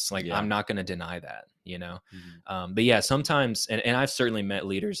yes, like Yeah. I'm not going to deny that, you know. Mm-hmm. But yeah, sometimes, and I've certainly met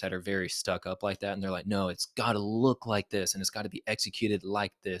leaders that are very stuck up like that, and they're like, no, it's got to look like this, and it's got to be executed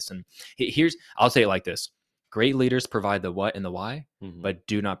like this. And here's, I'll say it like this: great leaders provide the what and the why, Mm-hmm. but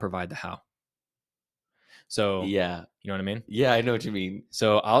do not provide the how. So Yeah. you know what I mean? Yeah, I know what you mean.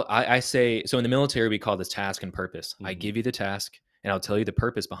 So I say, so in the military we call this task and purpose. I Mm-hmm. give you the task and I'll tell you the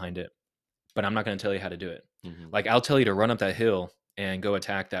purpose behind it, but I'm not going to tell you how to do it. Mm-hmm. Like I'll tell you to run up that hill and go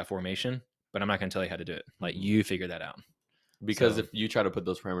attack that formation, but I'm not going to tell you how to do it. Like Mm-hmm. you figure that out. Because So if you try to put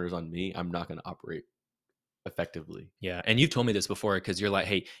those parameters on me, I'm not going to operate effectively. yeah, and you've told me this before because you're like,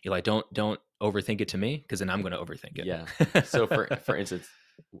 hey, you're like, don't overthink it to me because then I'm going to overthink it. Yeah. So for instance,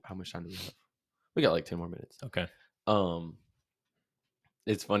 how much time do we have? We got like 10 more minutes. Okay.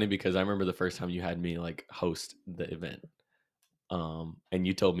 It's funny because I remember the first time you had me like host the event. And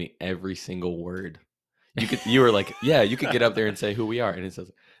you told me every single word. You were like, yeah, you could get up there and say who we are. And it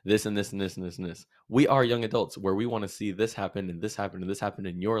says this and this and this and this and this. We are young adults where we want to see this happen and this happen and this happen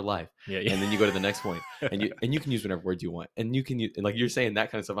in your life. Yeah. And then you go to the next point and you can use whatever words you want. And you can use, like you're saying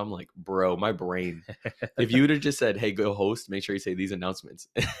that kind of stuff. I'm like, bro, my brain. If you would have just said, hey, go host, make sure you say these announcements,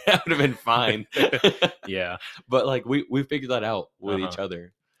 that would have been fine. Yeah. But like we figured that out with each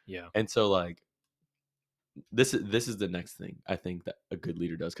other. Yeah. And so like this is the next thing I think that a good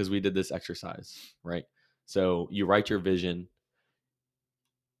leader does, because we did this exercise, right? So you write your vision,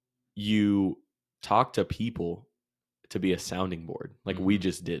 you talk to people to be a sounding board, like we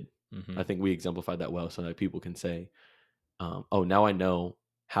just did. I think we exemplified that well, so that people can say, oh, now I know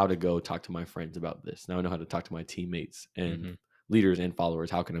how to go talk to my friends about this. Now I know how to talk to my teammates and leaders and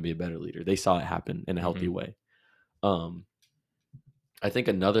followers. How can I be a better leader? They saw it happen in a healthy way. I think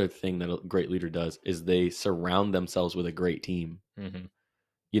another thing that a great leader does is they surround themselves with a great team.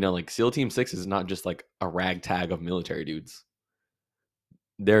 You know, like SEAL Team 6 is not just like a ragtag of military dudes.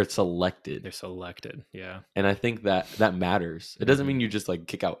 They're selected. Yeah. And I think that matters. It doesn't mean you just like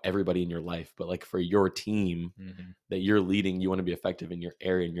kick out everybody in your life, but like for your team that you're leading, you want to be effective in your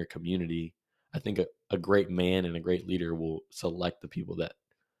area, in your community. I think a great man and a great leader will select the people that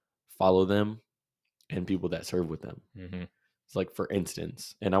follow them and people that serve with them. It's like, for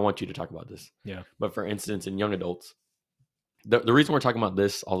instance, and I want you to talk about this. Yeah. But for instance, in young adults, the reason we're talking about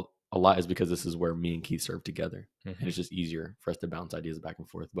this a lot is because this is where me and Keith serve together. And it's just easier for us to bounce ideas back and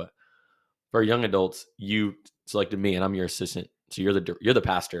forth. But for young adults, you selected me and I'm your assistant. So you're the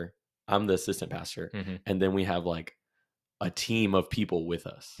pastor. I'm the assistant pastor. And then we have like a team of people with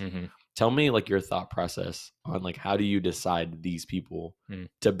us. Tell me like your thought process on like, how do you decide these people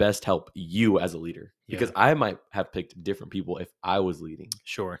to best help you as a leader? Because I might have picked different people if I was leading.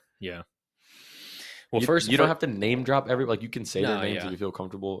 Sure. Yeah. Well, you don't have to name drop like you can say their names if you feel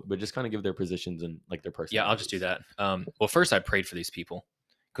comfortable, but just kind of give their positions and like their personalities. Yeah, I'll just do that. Well, first I prayed for these people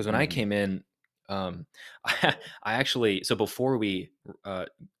because when I came in, I actually, so before we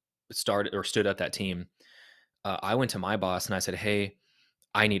started or stood up that team, I went to my boss and I said, hey,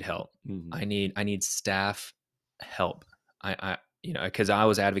 I need help. I need staff help. I you know, because I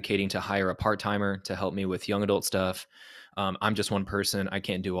was advocating to hire a part-timer to help me with young adult stuff. I'm just one person. I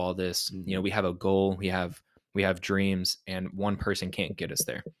can't do all this. You know, we have a goal. We have dreams, and one person can't get us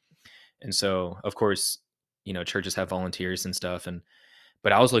there. And so, of course, you know, churches have volunteers and stuff.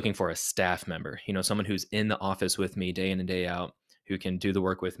 But I was looking for a staff member, you know, someone who's in the office with me day in and day out, who can do the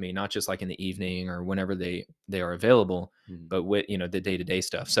work with me, not just like in the evening or whenever they are available, but with, you know, the day-to-day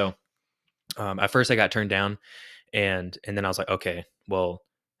stuff. So at first I got turned down, and then I was like, okay, well,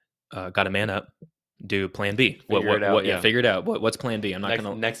 got to man up, do plan B. Figure it out. What's plan B? I'm not going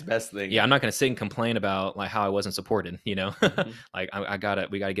to next best thing. Yeah. I'm not going to sit and complain about like how I wasn't supported, you know, like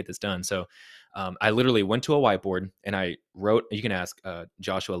we gotta get this done. So I literally went to a whiteboard and I wrote, you can ask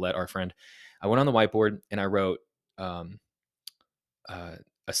Joshua Lett, our friend. I went on the whiteboard and I wrote,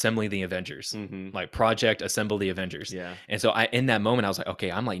 Assembly the Avengers, like Project Assemble the Avengers. Yeah. And so in that moment, I was like,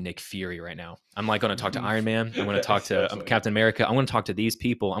 okay, I'm like Nick Fury right now. I'm like going to talk to Iron Man. I'm going to talk to Captain America. I'm going to talk to these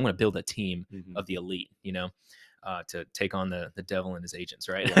people. I'm going to build a team of the elite, you know, to take on the devil and his agents.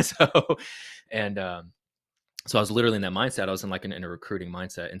 Right. Yeah. So I was literally in that mindset. I was in a recruiting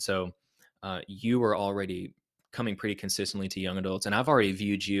mindset. And so you were already coming pretty consistently to young adults. And I've already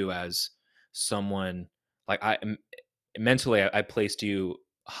viewed you as someone like mentally, I placed you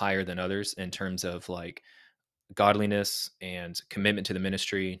higher than others in terms of like godliness and commitment to the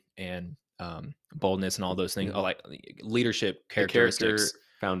ministry and boldness and all those things, like leadership characteristics. The character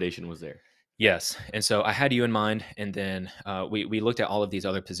foundation was there. Yes. And so I had you in mind. And then we looked at all of these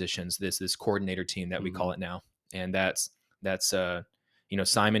other positions, this coordinator team that we call it now. and that's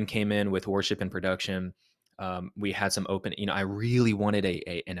Simon came in with worship and production. We had some open, I really wanted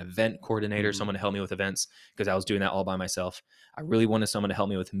an event coordinator, Mm-hmm. someone to help me with events, because I was doing that all by myself. I really wanted someone to help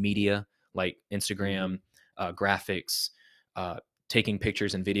me with media, like Mm-hmm. Instagram, graphics, uh, taking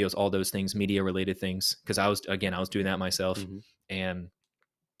pictures and videos, all those things, media related things. Because I was doing that myself, Mm-hmm.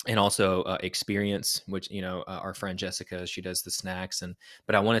 and also experience, which our friend Jessica, she does the snacks,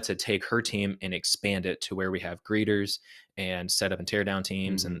 but I wanted to take her team and expand it to where we have greeters and set up and tear down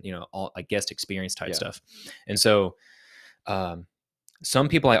teams, Mm-hmm. and all like guest experience type Yeah. stuff. And so um, some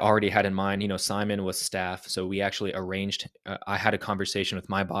people I already had in mind. Simon was staff, so we actually arranged. I had a conversation with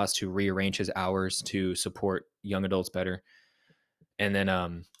my boss to rearrange his hours to support young adults better, and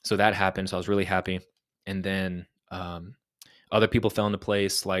then so that happened. So I was really happy, and then other people fell into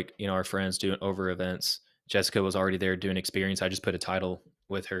place, like our friends doing over events. Jessica was already there doing experience. I just put a title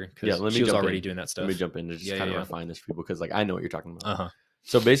with her Yeah. because she was already doing that Let me stuff. jump in to just Yeah, yeah, kind of yeah. refine this for people because like I know what you're talking about. Uh-huh.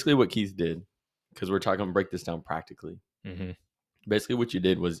 So basically, what Keith did, because we're talking break this down practically. Mm-hmm. Basically, what you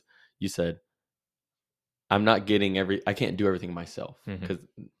did was you said, I can't do everything myself Mm-hmm. because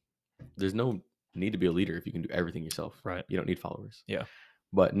there's no need to be a leader if you can do everything yourself. Right. You don't need followers. Yeah.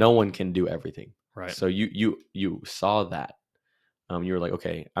 But no one can do everything. Right. So you saw that. You were like,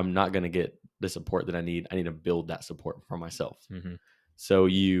 okay, I'm not gonna get the support that I need. I need to build that support for myself. Mm-hmm. So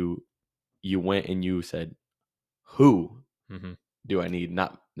you went and you said, who Mm-hmm. do I need?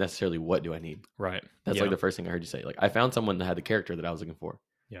 Not necessarily what do I need. Right. That's like Yeah. the first thing I heard you say. Like I found someone that had the character that I was looking for.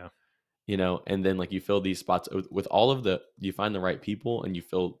 Yeah. And then like you fill these spots with all of you find the right people and you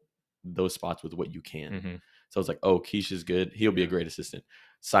fill those spots with what you can. Mm-hmm. So it's like, oh, Keisha's good. He'll be a Yeah. great assistant.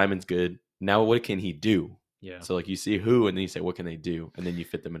 Simon's good. Now what can he do? Yeah. So like you see who, and then you say, what can they do? And then you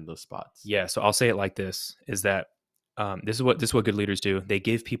fit them into those spots. Yeah. So I'll say it like this: is that this is what good leaders do. They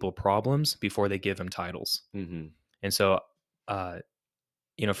give people problems before they give them titles. Mm-hmm. And so, uh,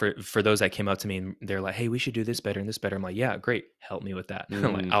 for those that came up to me and they're like, "Hey, we should do this better and this better." I'm like, "Yeah, great. Help me with that." Like,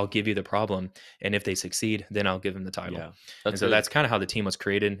 Mm-hmm. I'll give you the problem, and if they succeed, then I'll give them the title. Yeah. And so Good. that's kind of how the team was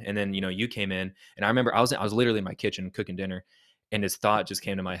created. And then you came in, and I remember I was literally in my kitchen cooking dinner, and this thought just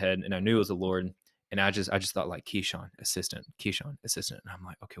came to my head, and I knew it was the Lord, and I just thought like Keyshawn assistant, and I'm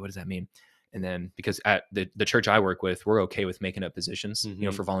like, okay, what does that mean? And then because at the church I work with, we're okay with making up positions, Mm-hmm.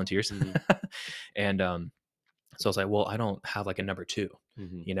 for volunteers, Mm-hmm. and so I was like, well, I don't have like a number two,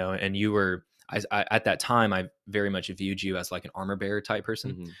 Mm-hmm. and you were, at that time, I very much viewed you as like an armor bearer type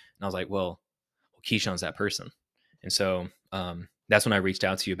person. Mm-hmm. And I was like, well, Keyshawn's that person. And so that's when I reached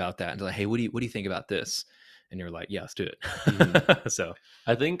out to you about that and like, hey, what do you think about this? And you were like, yeah, let's do it. Mm-hmm. So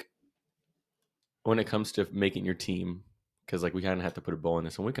I think when it comes to making your team, because like we kind of have to put a bow on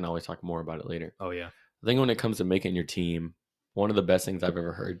this and we can always talk more about it later. oh yeah. I think when it comes to making your team, one of the best things I've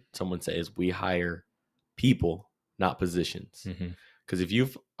ever heard someone say is we hire people, not positions. Mm-hmm. Because if you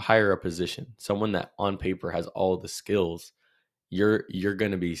hire a position, someone that on paper has all the skills, you're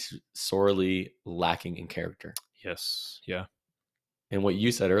going to be sorely lacking in character. Yes. Yeah. And what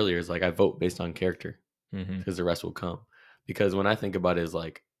you said earlier is like I vote based on character Mm-hmm. because the rest will come. Because when I think about it, is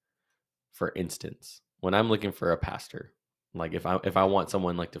like, for instance, when I'm looking for a pastor, like if I want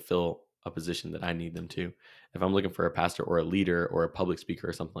someone like to fill a position that I need them to, if I'm looking for a pastor or a leader or a public speaker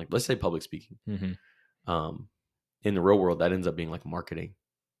or something, like let's say public speaking, Mm-hmm. in the real world that ends up being like marketing,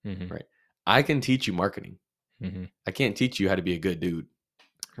 Mm-hmm. right? I can teach you marketing. Mm-hmm. I can't teach you how to be a good dude,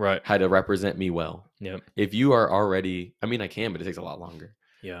 Right. how to represent me well. Yep. If you are already, I mean, I can, but it takes a lot longer.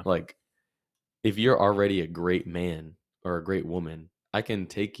 Yeah. Like if you're already a great man or a great woman, I can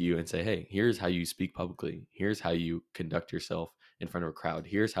take you and say, hey, here's how you speak publicly. Here's how you conduct yourself in front of a crowd.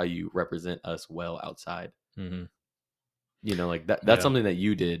 Here's how you represent us well outside. Mm-hmm. Like that's Yeah. something that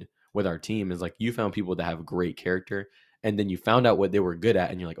you did with our team is like you found people that have great character and then you found out what they were good at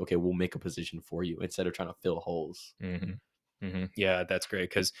and you're like, okay, we'll make a position for you instead of trying to fill holes. Mm-hmm. Mm-hmm. Yeah, that's great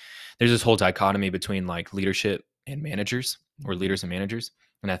because there's this whole dichotomy between like leadership and managers, or leaders and managers,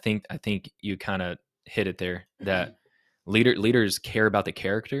 and I think you kind of hit it there that leaders care about the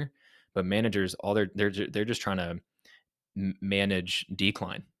character, but managers they're just trying to manage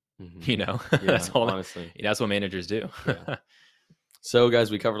decline. Mm-hmm. Yeah, that's all. Honestly, that's what managers do. Yeah. So, guys,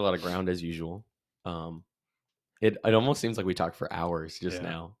 we covered a lot of ground as usual. It almost seems like we talked for hours just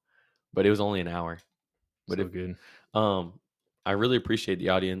now, but it was only an hour. But so good. I really appreciate the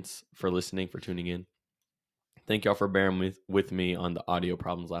audience for listening, for tuning in. Thank y'all for bearing with me on the audio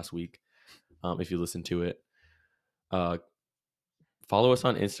problems last week. If you listened to it, follow us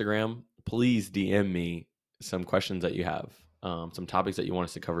on Instagram. Please DM me some questions that you have, some topics that you want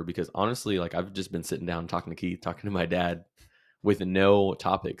us to cover. Because honestly, like I've just been sitting down talking to Keith, talking to my dad, with no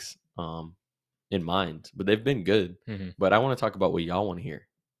topics. in mind, but they've been good. But I want to talk about what y'all want to hear.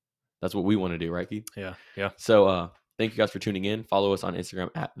 That's what we want to do, right, Keith? Yeah. Yeah. So thank you guys for tuning in. Follow us on Instagram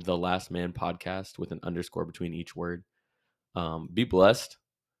at The Last Man Podcast with an underscore between each word. Be blessed.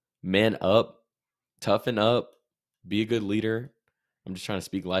 Man up. Toughen up. Be a good leader. I'm just trying to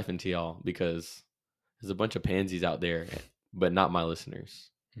speak life into y'all because there's a bunch of pansies out there, but not my listeners.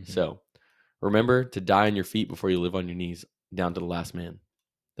 So remember to die on your feet before you live on your knees, down to the last man.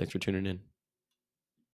 Thanks for tuning in.